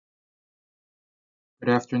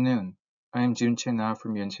Good afternoon. I am Joon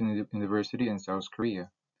from Yonsei University in South Korea.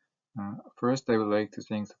 First, I would like to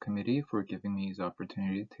thank the committee for giving me this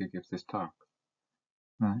opportunity to give this talk.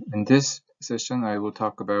 In this session, I will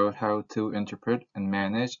talk about how to interpret and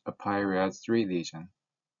manage a PI-RADS 3 lesion.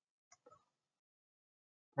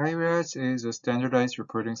 PI-RADS is a standardized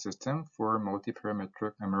reporting system for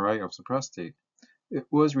multiparametric MRI of the prostate. It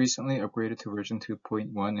was recently upgraded to version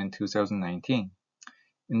 2.1 in 2019.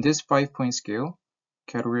 In this 5-point scale,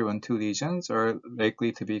 Category 1-2 lesions are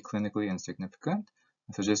likely to be clinically insignificant,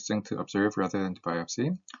 suggesting to observe rather than to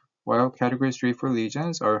biopsy, while Category 3-4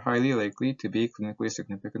 lesions are highly likely to be clinically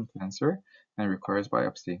significant cancer and requires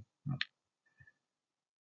biopsy.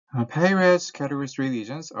 PI-RADS Category 3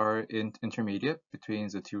 lesions are intermediate between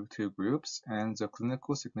the two groups, and the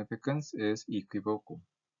clinical significance is equivocal.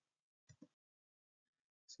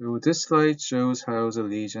 So this slide shows how the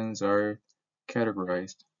lesions are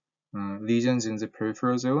categorized. Lesions in the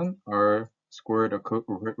peripheral zone are scored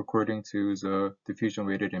according to the diffusion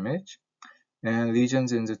weighted image, and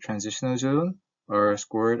lesions in the transitional zone are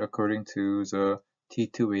scored according to the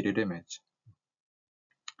T2 weighted image.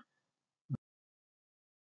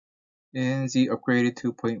 In the upgraded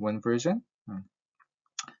 2.1 version,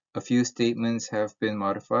 a few statements have been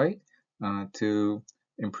modified to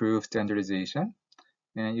improve standardization,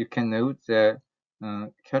 and you can note that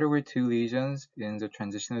Category 2 lesions in the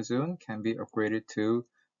transitional zone can be upgraded to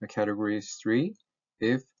Category 3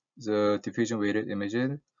 if the diffusion weighted image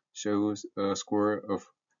shows a score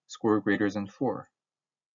greater than 4.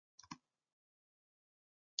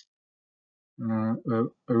 A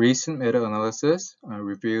recent meta-analysis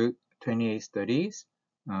reviewed 28 studies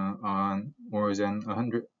on more than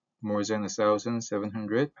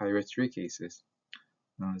 1,700 PI-RADS 3 cases.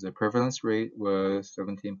 The prevalence rate was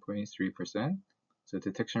 17.3%. The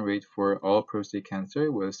detection rate for all prostate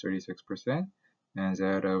cancer was 36%, and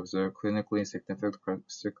that of the clinically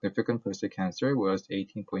significant prostate cancer was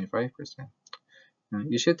 18.5%.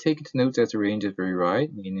 You should take into note that the range is very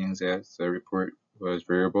wide, meaning that the report was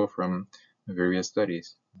variable from various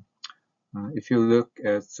studies. If you look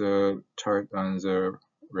at the chart on the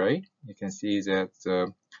right, you can see that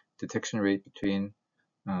the detection rate between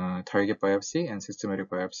target biopsy and systematic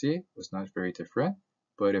biopsy was not very different,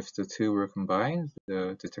 but if the two were combined,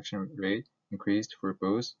 the detection rate increased for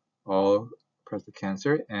both all prostate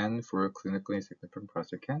cancer and for clinically significant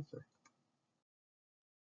prostate cancer.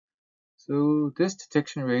 So this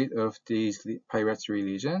detection rate of these PI-RADS 3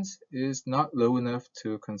 lesions is not low enough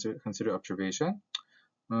to consider observation,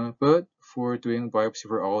 but for doing biopsy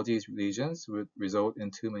for all these lesions would result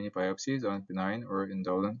in too many biopsies on benign or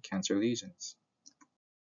indolent cancer lesions.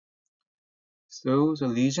 So the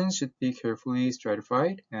lesions should be carefully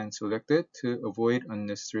stratified and selected to avoid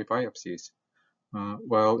unnecessary biopsies,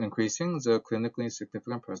 while increasing the clinically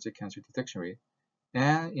significant prostate cancer detection rate,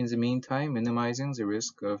 and in the meantime minimizing the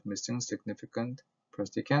risk of missing significant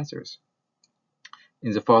prostate cancers.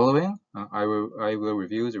 In the following, I will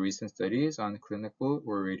review the recent studies on clinical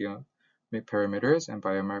or radio parameters and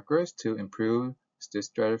biomarkers to improve the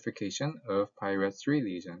stratification of PI-RADS 3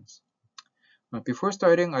 lesions. Before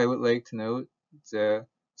starting, I would like to note that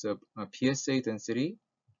the PSA density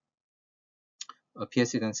of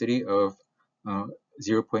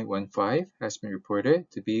 0.15 has been reported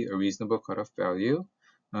to be a reasonable cutoff value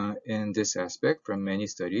in this aspect from many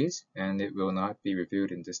studies, and it will not be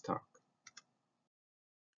reviewed in this talk.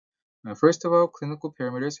 First of all, clinical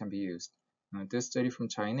parameters can be used. This study from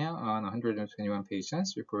China on 121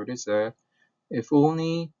 patients reported that if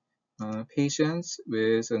only patients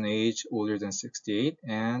with an age older than 68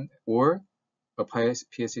 or a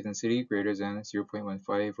PSA density greater than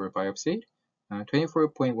 0.15 were biopsied,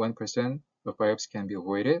 24.1% of biopsy can be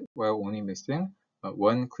avoided while only missing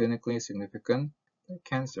one clinically significant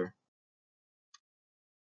cancer.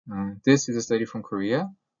 This is a study from Korea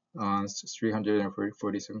on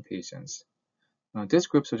 347 patients. This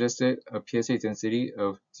group suggested a PSA density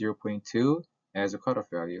of 0.2 as a cutoff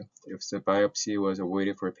value. If the biopsy was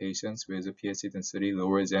avoided for patients with a PSA density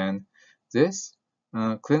lower than this,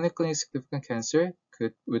 clinically significant cancer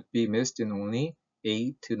would be missed in only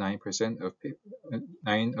 8 to 9% of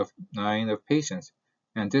 9 of patients,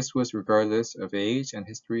 and this was regardless of age and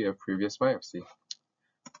history of previous biopsy.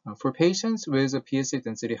 For patients with a PSA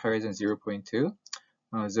density higher than 0.2,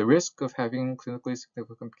 the risk of having clinically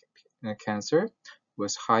significant cancer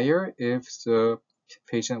was higher if the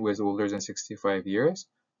patient was older than 65 years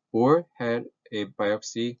or had a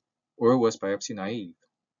biopsy or was biopsy naive.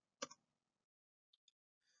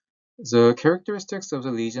 The characteristics of the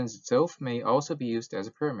lesions itself may also be used as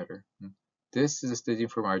a parameter. This is a study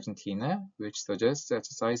from Argentina, which suggests that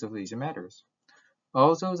the size of lesion matters.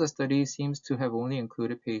 Although the study seems to have only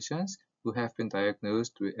included patients who have been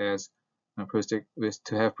diagnosed to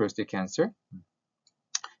have prostate cancer,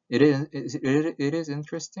 it is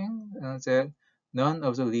interesting that none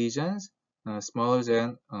of the lesions smaller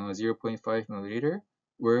than 0.5 milliliter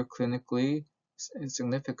were clinically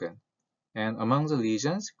significant, and among the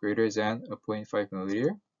lesions greater than 0.5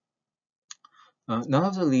 milliliter, none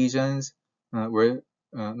of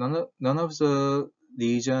the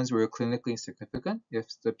lesions were clinically significant if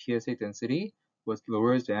the PSA density was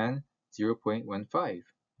lower than 0.15.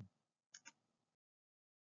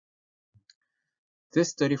 This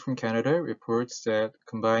study from Canada reports that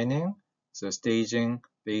combining the staging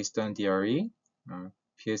based on DRE,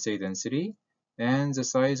 PSA density, and the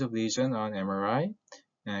size of lesion on MRI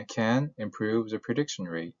can improve the prediction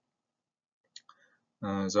rate.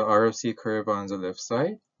 The RFC curve on the left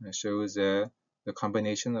side shows that the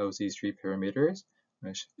combination of these three parameters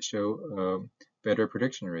show better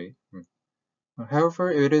prediction rate. However,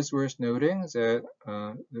 it is worth noting that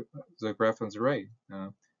the graph on the right,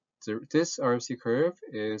 this RFC curve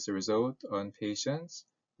is a result on patients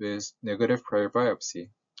with negative prior biopsy.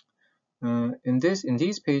 In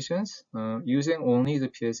these patients, using only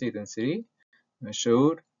the PSA density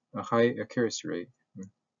showed a high accuracy rate.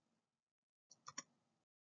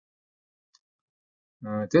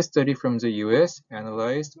 This study from the US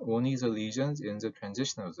analyzed only the lesions in the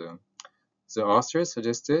transitional zone. The authors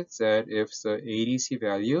suggested that if the ADC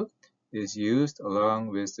value is used along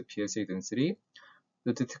with the PSA density,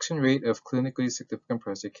 the detection rate of clinically significant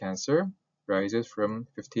prostate cancer rises from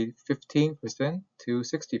 15% to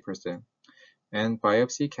 60%, and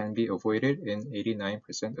biopsy can be avoided in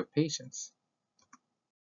 89% of patients.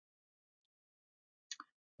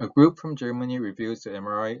 A group from Germany reviewed the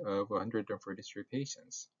MRI of 143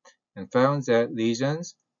 patients and found that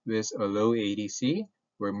lesions with a low ADC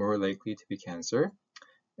were more likely to be cancer,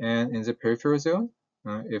 and in the peripheral zone,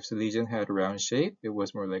 if the lesion had a round shape, it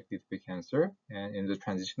was more likely to be cancer, and in the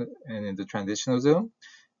transitional zone,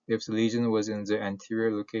 if the lesion was in the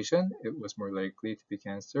anterior location, it was more likely to be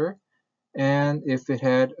cancer, and if it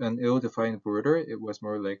had an ill-defined border, it was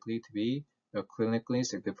more likely to be a clinically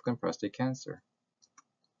significant prostate cancer.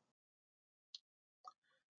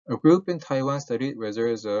 A group in Taiwan studied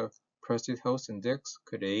whether the prostate health index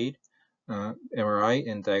could aid MRI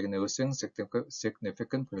in diagnosing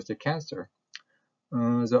significant prostate cancer.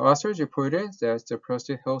 The authors reported that the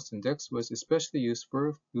prostate health index was especially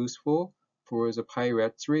useful for the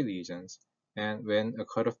PI-RADS 3 lesions, and when a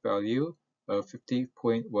cutoff value of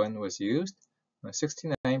 50.1 was used,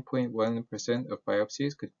 69.1% of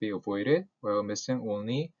biopsies could be avoided while missing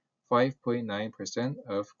only 5.9%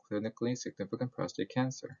 of clinically significant prostate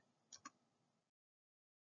cancer.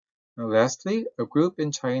 Lastly, a group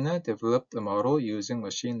in China developed a model using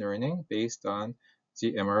machine learning based on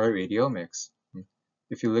the MRI radiomics.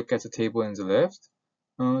 If you look at the table on the left,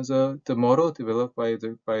 the model developed by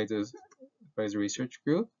the research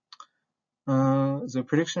group, the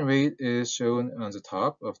prediction rate is shown on the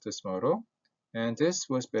top of this model, and this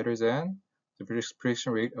was better than the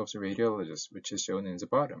prediction rate of the radiologist, which is shown in the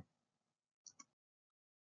bottom.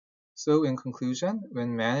 So in conclusion,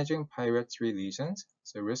 when managing PI-RADS 3 lesions,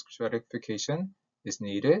 the risk stratification is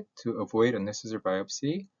needed to avoid unnecessary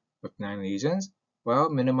biopsy of benign lesions while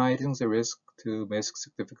minimizing the risk to miss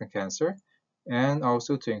significant cancer and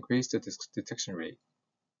also to increase the detection rate.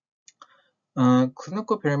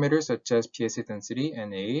 Clinical parameters such as PSA density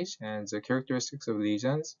and age and the characteristics of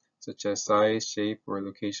lesions such as size, shape, or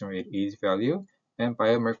location rate age value and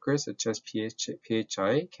biomarkers such as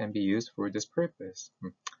PHI can be used for this purpose.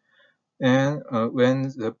 And when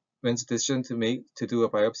the decision to do a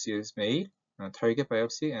biopsy is made, target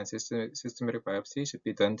biopsy and systematic biopsy should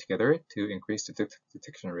be done together to increase the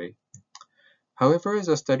detection rate. However,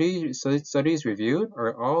 the studies reviewed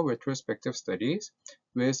are all retrospective studies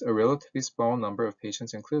with a relatively small number of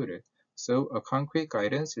patients included, so a concrete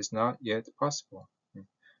guidance is not yet possible.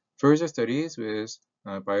 Further studies with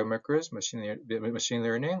biomarkers, machine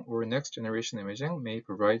learning, or next-generation imaging may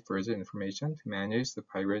provide further information to manage the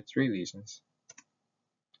PI-RADS 3 lesions.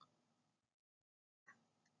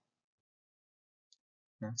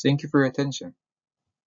 Thank you for your attention.